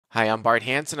Hi, I'm Bart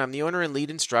Hanson. I'm the owner and lead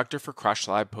instructor for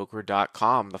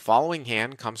CrushLivePoker.com. The following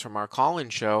hand comes from our call-in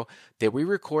show that we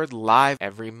record live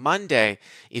every Monday.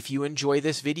 If you enjoy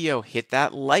this video, hit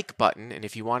that like button, and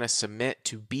if you want to submit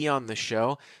to be on the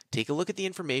show, take a look at the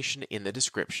information in the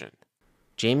description.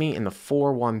 Jamie in the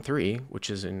 413, which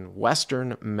is in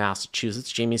Western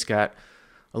Massachusetts. Jamie's got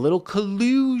a little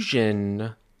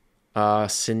collusion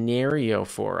scenario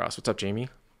for us. What's up, Jamie?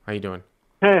 How you doing?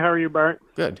 Hey, how are you, Bart?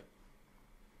 Good.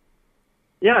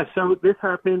 Yeah, so this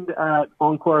happened at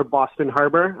Encore Boston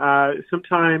Harbor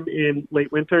sometime in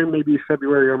late winter, maybe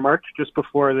February or March, just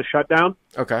before the shutdown.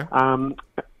 Okay. And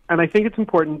I think it's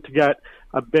important to get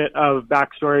a bit of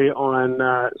backstory on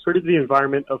sort of the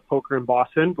environment of poker in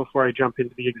Boston before I jump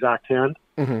into the exact hand.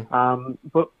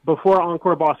 But before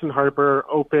Encore Boston Harbor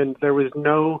opened, there was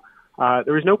no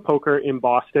poker in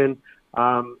Boston.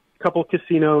 Couple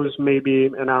casinos maybe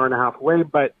an hour and a half away,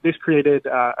 but this created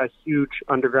a huge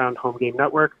underground home game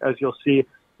network, as you'll see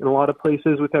in a lot of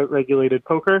places without regulated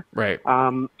poker. Right.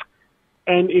 And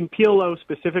in PLO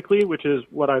specifically, which is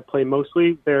what I play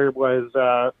mostly, there's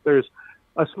a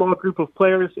small group of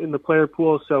players in the player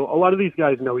pool, so a lot of these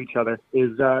guys know each other,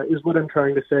 is what I'm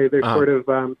trying to say. There's sort of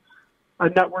a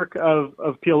network of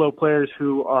PLO players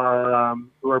who are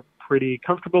pretty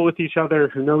comfortable with each other,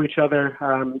 who know each other.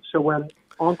 So when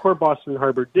Encore Boston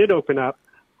Harbor did open up,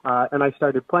 and I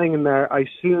started playing in there, I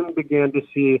soon began to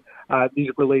see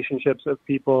these relationships of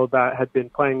people that had been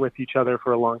playing with each other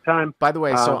for a long time. By the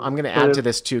way, so I'm going to add to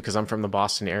this too, because I'm from the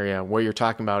Boston area. What you're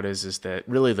talking about is that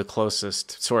really the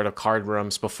closest sort of card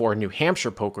rooms before New Hampshire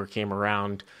poker came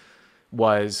around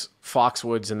was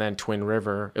Foxwoods and then Twin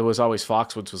River. It was always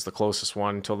Foxwoods was the closest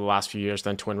one until the last few years,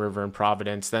 then Twin River and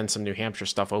Providence, then some New Hampshire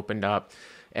stuff opened up,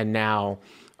 and now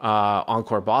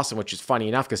Encore Boston, which is funny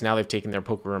enough because now they've taken their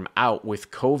poker room out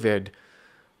with COVID.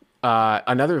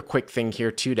 Another quick thing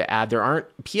here too to add,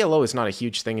 PLO is not a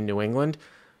huge thing in New England.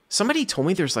 Somebody told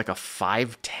me there's like a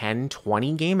 5, 10,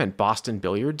 20 game at Boston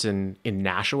Billiards in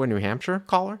Nashua, New Hampshire,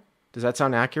 caller. Does that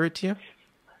sound accurate to you?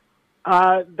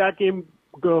 That game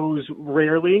goes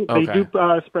rarely. Okay. They do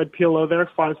spread PLO there,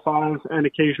 5-5, and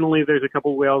occasionally there's a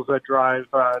couple whales that drive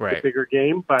the bigger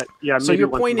game. But yeah, so maybe your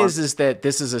point is that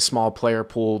this is a small player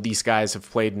pool. These guys have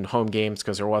played in home games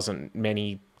because there wasn't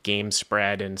many games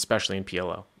spread, and especially in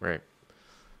PLO, right?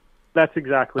 That's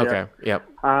exactly okay. It. Yep.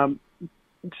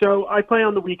 So I play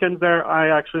on the weekends there.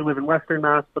 I actually live in Western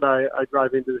Mass, but I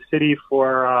drive into the city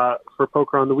for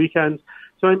poker on the weekends.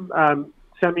 So I'm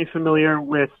semi-familiar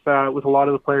with a lot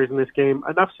of the players in this game,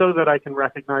 enough so that I can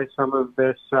recognize some of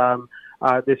this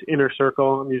this inner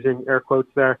circle, I'm using air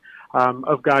quotes there,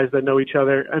 of guys that know each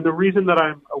other. And the reason that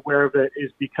I'm aware of it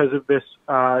is because of this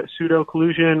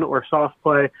pseudo-collusion or soft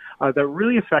play that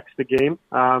really affects the game.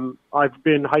 I've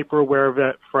been hyper-aware of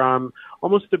it from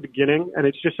almost the beginning, and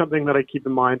it's just something that I keep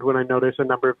in mind when I notice a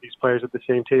number of these players at the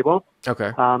same table.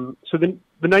 Okay. So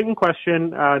the night in question,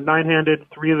 nine-handed,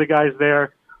 3 of the guys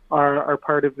there are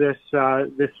part of this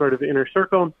sort of inner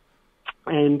circle,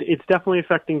 and it's definitely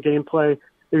affecting gameplay.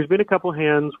 There's been a couple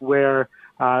hands where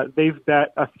they've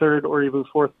bet a 3rd or even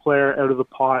 4th player out of the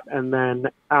pot, and then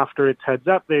after it's heads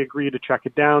up, they agree to check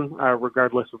it down,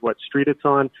 regardless of what street it's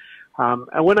on.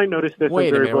 And when I noticed this,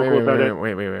 I'm very vocal about it.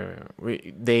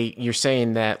 Wait. You're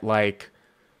saying that, like,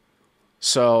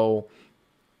 so,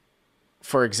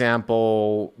 for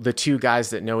example, the 2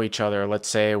 guys that know each other, let's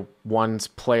say one's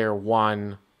player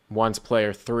 1, one's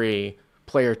player 3,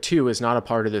 player 2 is not a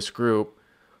part of this group,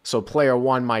 so player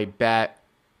 1 might bet,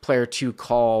 player 2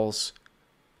 calls,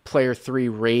 player 3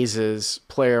 raises,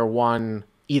 player 1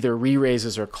 either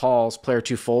re-raises or calls, player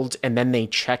 2 folds, and then they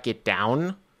check it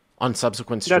down on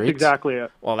subsequent streets. That's exactly it.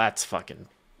 Well, that's fucking,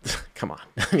 come on.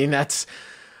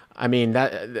 I mean,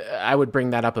 I would bring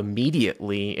that up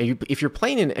immediately. If you're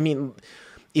playing in,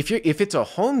 if it's a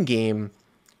home game,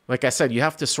 like I said, you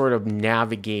have to sort of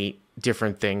navigate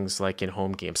different things like in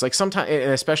home games. Like sometimes,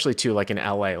 and especially too, like in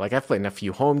LA, like I've played in a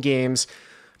few home games.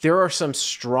 There are some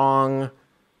strong,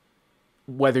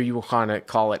 whether you want to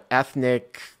call it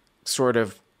ethnic sort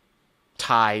of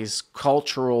ties,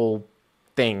 cultural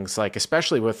things, like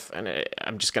especially with, and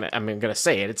I'm gonna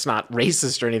say it, it's not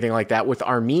racist or anything like that, with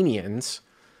Armenians.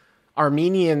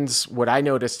 Armenians, what I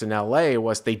noticed in LA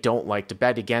was they don't like to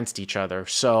bet against each other.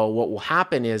 So what will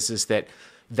happen is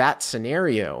that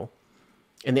scenario,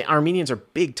 and the Armenians are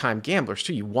big time gamblers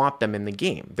too. You want them in the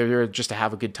game. They're there just to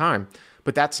have a good time.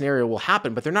 But that scenario will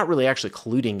happen, but they're not really actually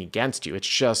colluding against you. It's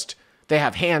just they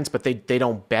have hands, but they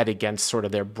don't bet against sort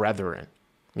of their brethren.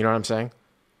 You know what I'm saying?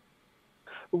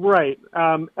 Right.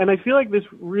 And I feel like this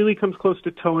really comes close to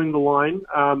towing the line.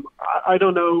 I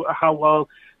don't know how well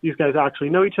these guys actually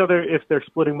know each other, if they're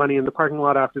splitting money in the parking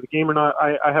lot after the game or not.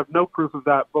 I have no proof of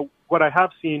that, but what I have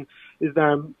seen is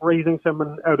them raising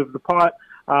someone out of the pot,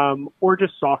 or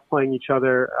just soft playing each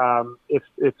other if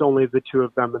it's only the two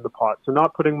of them in the pot. So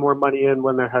not putting more money in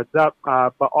when they're heads up,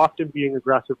 but often being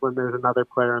aggressive when there's another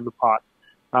player in the pot.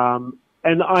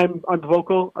 And I'm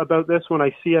vocal about this when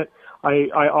I see it.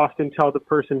 I often tell the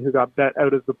person who got bet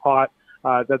out of the pot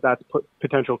that's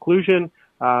potential collusion,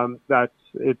 that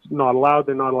it's not allowed.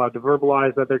 They're not allowed to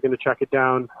verbalize that they're going to check it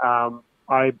down.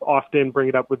 I often bring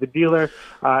it up with the dealer,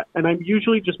 and I'm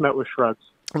usually just met with shrugs.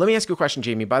 Let me ask you a question,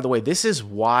 Jamie. By the way, this is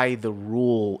why the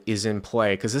rule is in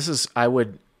play, because this is, I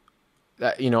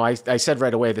said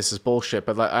right away this is bullshit,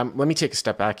 but let me take a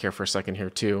step back here for a second here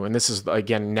too. And this is,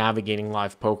 again, navigating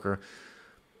live poker.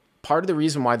 Part of the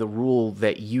reason why the rule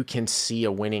that you can see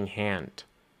a winning hand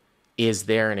is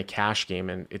there in a cash game,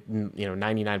 and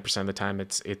 99% of the time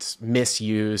it's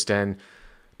misused and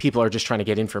people are just trying to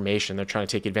get information. They're trying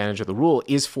to take advantage of the rule,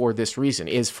 is for this reason,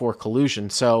 is for collusion.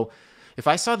 So if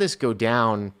I saw this go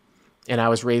down and I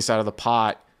was raised out of the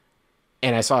pot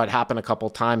and I saw it happen a couple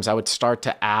of times, I would start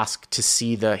to ask to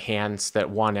see the hands that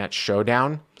won at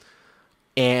showdown,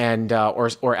 and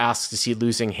or ask to see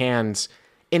losing hands.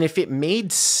 And if it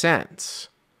made sense,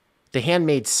 the hand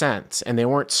made sense, and they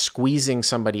weren't squeezing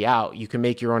somebody out, you can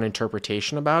make your own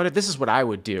interpretation about it. This is what I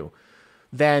would do.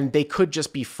 Then they could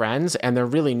just be friends, and they're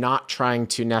really not trying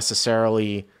to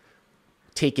necessarily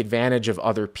take advantage of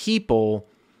other people.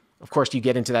 Of course, you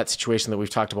get into that situation that we've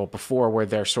talked about before where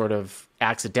they're sort of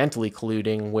accidentally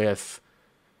colluding with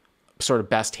sort of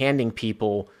best handing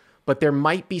people, but there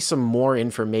might be some more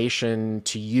information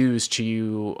to use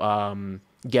to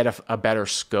get a better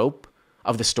scope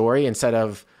of the story, instead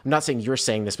of, I'm not saying you're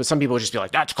saying this, but some people just be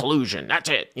like, that's collusion, that's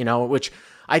it, which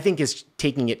I think is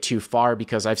taking it too far,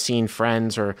 because I've seen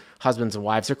friends or husbands and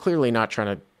wives, they're clearly not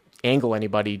trying to angle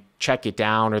anybody, check it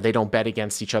down, or they don't bet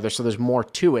against each other. So there's more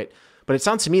to it. But it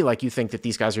sounds to me like you think that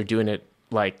these guys are doing it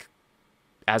like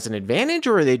as an advantage,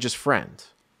 or are they just friends?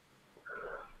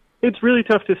 It's really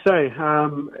tough to say,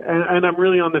 and I'm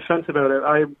really on the fence about it.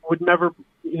 I would never,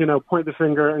 point the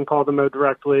finger and call them out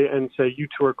directly and say, you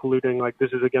two are colluding, like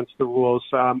this is against the rules.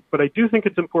 But I do think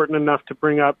it's important enough to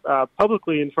bring up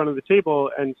publicly in front of the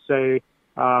table and say,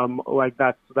 like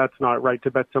that's not right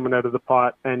to bet someone out of the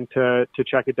pot, and to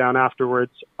check it down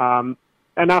afterwards.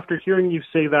 And after hearing you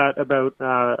say that about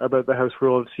the house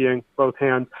rule of seeing both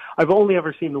hands, I've only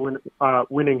ever seen the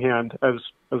winning hand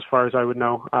as far as I would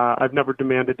know. I've never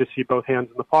demanded to see both hands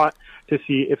in the pot to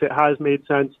see if it has made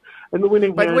sense. And the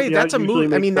winning By hand, the way, that's a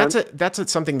move. I mean, sense.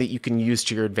 that's something that you can use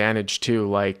to your advantage too.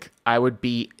 Like, I would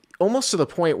be almost to the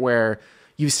point where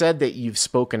you said that you've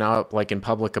spoken up like in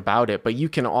public about it, but you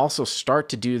can also start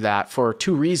to do that for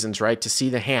two reasons, right? To see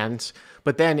the hands.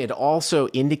 But then it also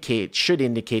should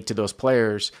indicate to those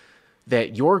players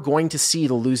that you're going to see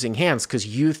the losing hands because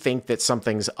you think that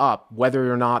something's up,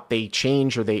 whether or not they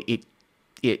change or it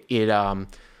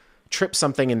trips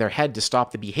something in their head to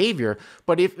stop the behavior.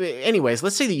 But anyways,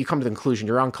 let's say that you come to the conclusion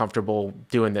you're uncomfortable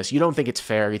doing this. You don't think it's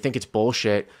fair. You think it's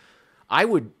bullshit. I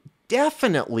would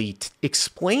definitely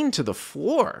explain to the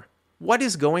floor what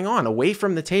is going on away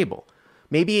from the table.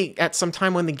 Maybe at some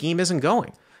time when the game isn't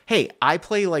going. Hey, I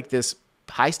play like this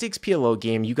high-stakes PLO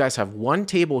game. You guys have one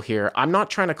table here. I'm not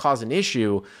trying to cause an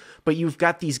issue, but you've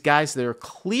got these guys that are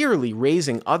clearly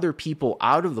raising other people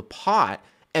out of the pot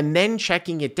and then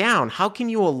checking it down. How can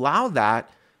you allow that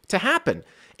to happen?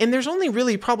 And there's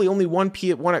probably only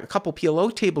a couple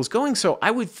PLO tables going, so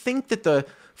I would think that the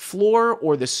floor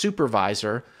or the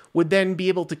supervisor would then be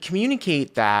able to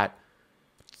communicate that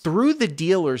through the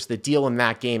dealers that deal in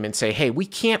that game and say, hey, we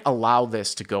can't allow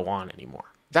this to go on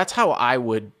anymore. That's how I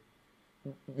would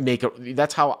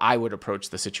approach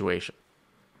the situation.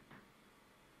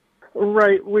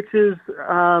 Right, which is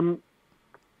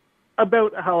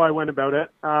about how I went about it.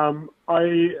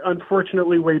 I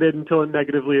unfortunately waited until it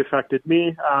negatively affected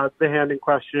me. The hand in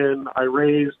question, I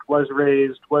was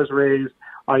raised,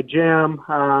 I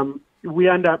jam. We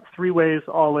end up three ways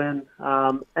all in,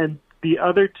 and the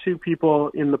other two people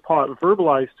in the pot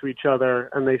verbalize to each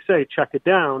other, and they say, check it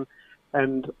down.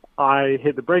 And I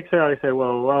hit the brakes there. I say,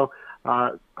 whoa,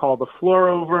 call the floor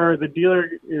over. The dealer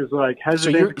is like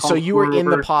hesitant. So you were in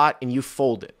the pot and you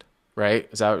folded, right?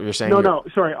 Is that what you're saying? No,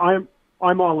 sorry. I'm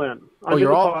all in.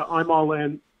 I'm all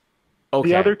in. Okay.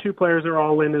 The other two players are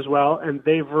all in as well, and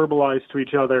they verbalize to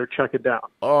each other, check it down.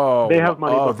 Oh, they have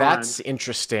money behind. That's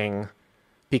interesting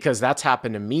because that's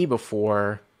happened to me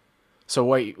before. So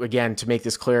what, again, to make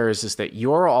this clear is that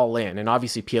you're all in, and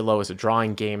obviously PLO is a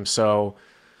drawing game, so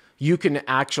you can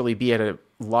actually be at a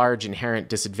large inherent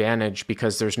disadvantage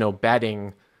because there's no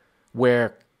betting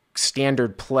where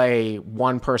standard play,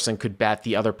 one person could bet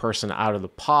the other person out of the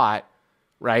pot,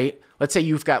 right? Let's say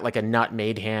you've got like a nut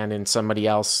made hand and somebody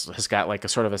else has got like a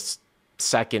sort of a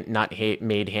second nut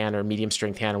made hand or medium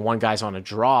strength hand, and one guy's on a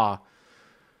draw.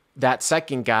 That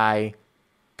second guy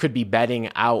could be betting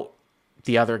out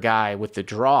the other guy with the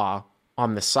draw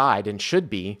on the side, and should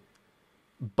be.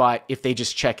 But if they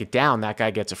just check it down, that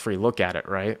guy gets a free look at it,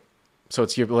 right? So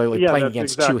it's you're playing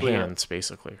against two hands,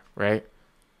 basically, right?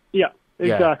 Yeah,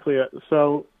 exactly. Yeah.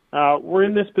 So we're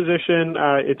in this position.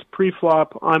 It's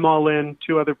pre-flop. I'm all in.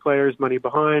 Two other players, money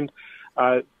behind.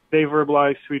 They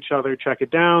verbalize to each other, check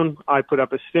it down. I put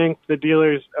up a stink. The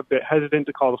dealer's a bit hesitant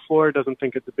to call the floor, doesn't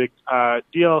think it's a big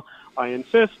deal. I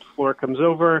insist. Floor comes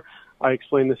over. I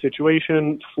explain the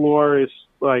situation. Floor is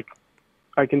like,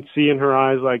 I can see in her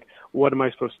eyes, like, what am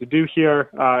I supposed to do here?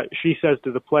 She says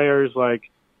to the players,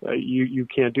 like, you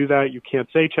can't do that. You can't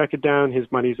say check it down. His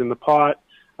money's in the pot.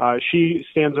 She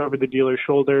stands over the dealer's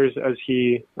shoulders as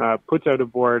he puts out a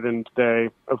board, and they,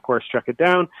 of course, check it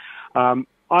down.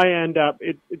 I end up,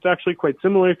 it's actually quite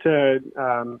similar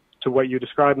to what you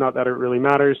described, not that it really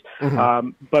matters,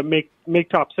 but make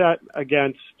top set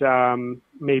against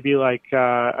maybe like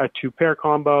a two-pair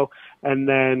combo, and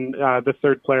then the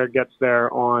third player gets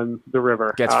there on the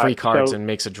river. Gets free cards and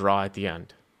makes a draw at the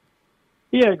end.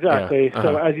 Yeah, exactly. Yeah.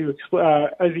 So as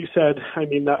you said, I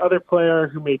mean, the other player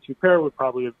who made two-pair would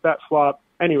probably have bet flop.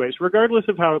 Anyways, regardless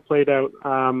of how it played out,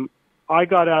 I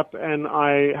got up and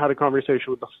I had a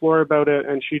conversation with the floor about it,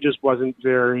 and she just wasn't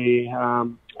very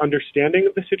understanding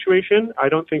of the situation. I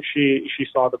don't think she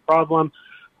saw the problem.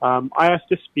 I asked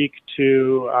to speak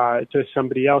to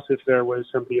somebody else, if there was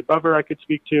somebody above her I could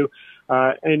speak to,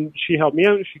 and she helped me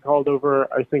out. And she called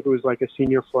over, I think it was like a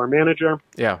senior floor manager.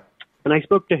 Yeah. And I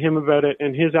spoke to him about it,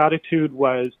 and his attitude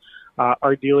was,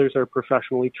 our dealers are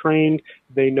professionally trained.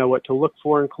 They know what to look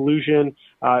for in collusion.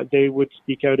 They would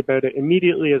speak out about it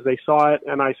immediately as they saw it.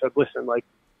 And I said, listen, like,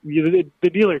 the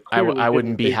dealer clearly I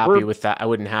wouldn't be happy with that. I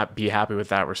wouldn't be happy with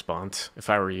that response if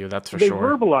I were you. That's for sure. They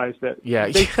verbalized it. Yeah.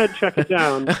 They said check it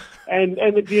down, and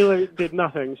the dealer did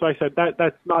nothing. So I said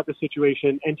that's not the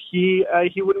situation, and he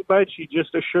wouldn't budge. He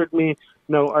just assured me,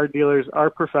 no, our dealers are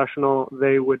professional.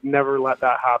 They would never let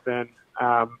that happen.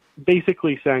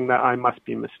 Basically saying that I must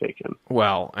be mistaken.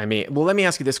 Well, I mean, let me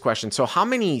ask you this question. So how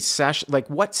many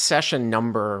what session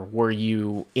number were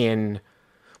you in?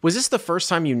 Was this the first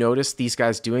time you noticed these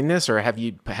guys doing this, or had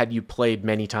you played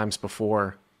many times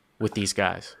before with these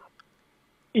guys?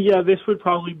 Yeah, this would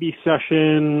probably be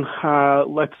session,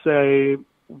 let's say,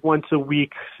 once a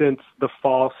week since the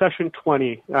fall, session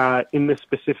 20 in this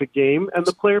specific game. And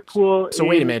the player pool So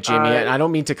wait a minute, Jamie, I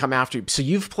don't mean to come after you. So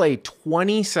you've played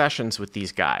 20 sessions with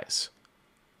these guys.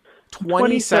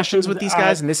 20 sessions with these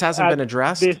guys, and this hasn't been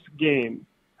addressed? This game.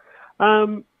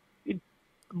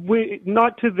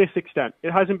 Not to this extent.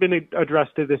 It hasn't been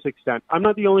addressed to this extent. I'm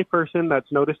not the only person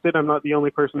that's noticed it. I'm not the only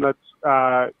person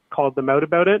that's called them out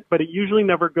about it, but it usually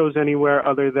never goes anywhere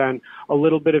other than a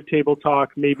little bit of table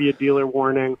talk, maybe a dealer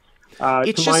warning.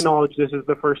 To my knowledge, this is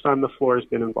the first time the floor has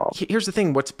been involved. Here's the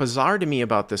thing. What's bizarre to me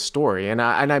about this story, and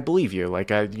I believe you,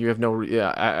 like you have no,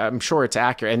 I'm sure it's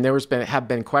accurate. And have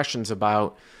been questions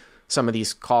about some of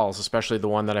these calls, especially the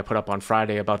one that I put up on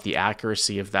Friday about the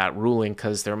accuracy of that ruling,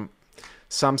 because there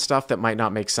some stuff that might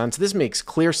not make sense. This makes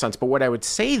clear sense. But what I would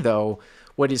say, though,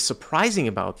 what is surprising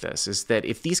about this is that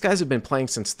if these guys have been playing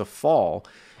since the fall,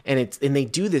 and they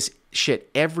do this shit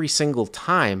every single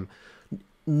time,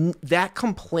 that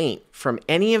complaint from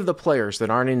any of the players that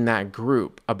aren't in that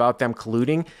group about them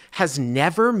colluding has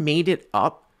never made it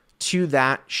up to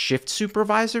that shift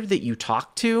supervisor that you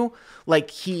talked to.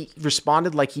 Like, he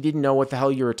responded like he didn't know what the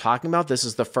hell you were talking about. This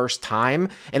is the first time.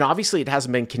 And obviously it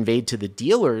hasn't been conveyed to the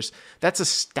dealers. That's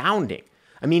astounding.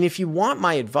 I mean, if you want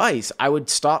my advice, I would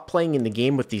stop playing in the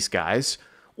game with these guys,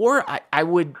 or I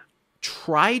would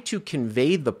try to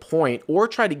convey the point, or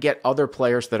try to get other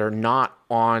players that are not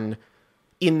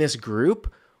in this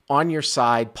group on your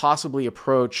side, possibly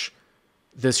approach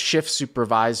this shift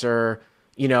supervisor.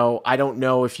 You know, I don't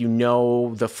know if you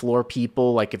know the floor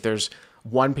people, like if there's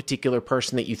one particular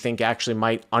person that you think actually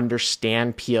might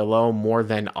understand PLO more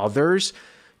than others,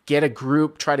 get a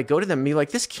group, try to go to them and be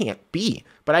like, this can't be.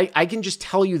 But I can just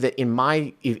tell you that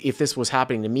if this was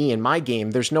happening to me in my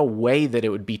game, there's no way that it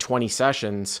would be 20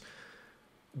 sessions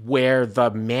where the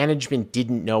management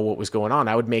didn't know what was going on.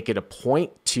 I would make it a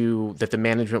point that the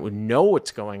management would know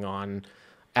what's going on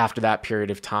after that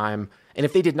period of time. And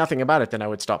if they did nothing about it, then I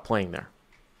would stop playing there.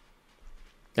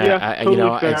 Yeah,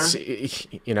 totally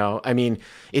fair. I mean,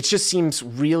 it just seems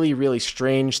really, really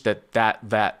strange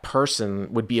that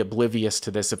person would be oblivious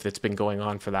to this if it's been going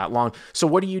on for that long. So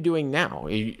what are you doing now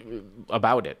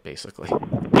about it, basically?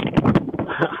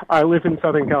 I live in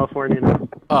Southern California now.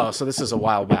 Oh, so this is a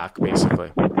while back,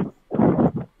 basically.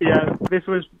 Yeah, this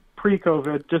was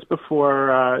pre-COVID, just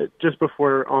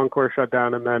before Encore shut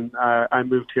down, and then I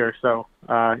moved here. So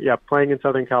yeah, playing in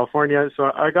Southern California.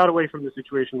 So I got away from the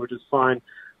situation, which is fine.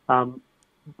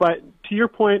 But to your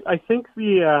point, I think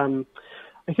the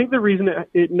reason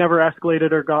it never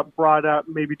escalated or got brought up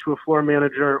maybe to a floor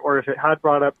manager, or if it had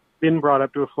been brought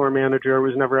up to a floor manager,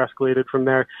 was never escalated from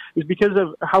there, is because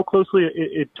of how closely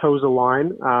it toes a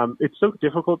line. It's so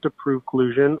difficult to prove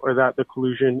collusion, or that the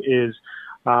collusion is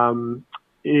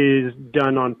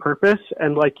done on purpose.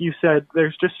 And like you said,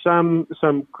 there's just some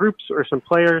groups or some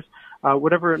players,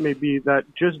 whatever it may be, that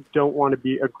just don't want to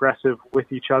be aggressive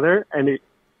with each other. And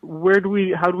how do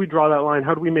we draw that line?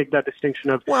 How do we make that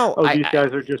distinction of, these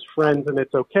guys are just friends and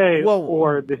it's okay,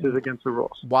 or this is against the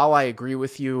rules? While I agree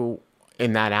with you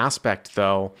in that aspect,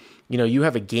 though, you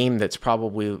have a game that's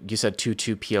probably, you said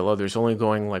 2-2 PLO. There's only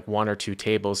going like 1 or 2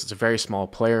 tables. It's a very small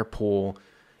player pool.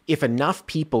 If enough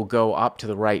people go up to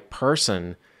the right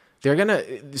person,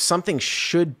 something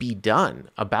should be done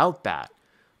about that.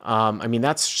 I mean,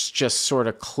 that's just sort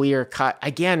of clear cut.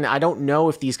 Again, I don't know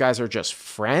if these guys are just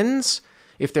friends,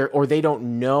 or they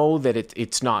don't know that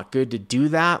it's not good to do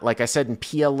that. Like I said, in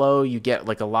PLO, you get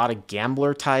like a lot of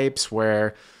gambler types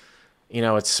where,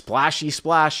 it's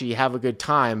splashy, have a good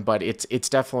time, but it's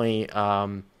definitely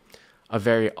a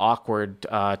very awkward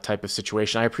type of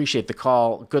situation. I appreciate the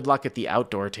call. Good luck at the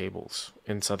outdoor tables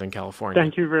in Southern California.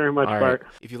 Thank you very much, Bart.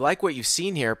 If you like what you've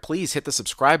seen here, please hit the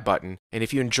subscribe button. And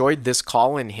if you enjoyed this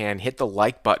call-in hand, hit the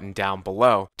like button down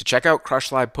below. To check out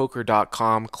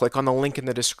crushlivepoker.com, click on the link in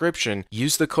the description.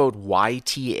 Use the code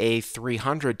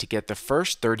YTA300 to get the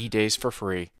first 30 days for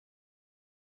free.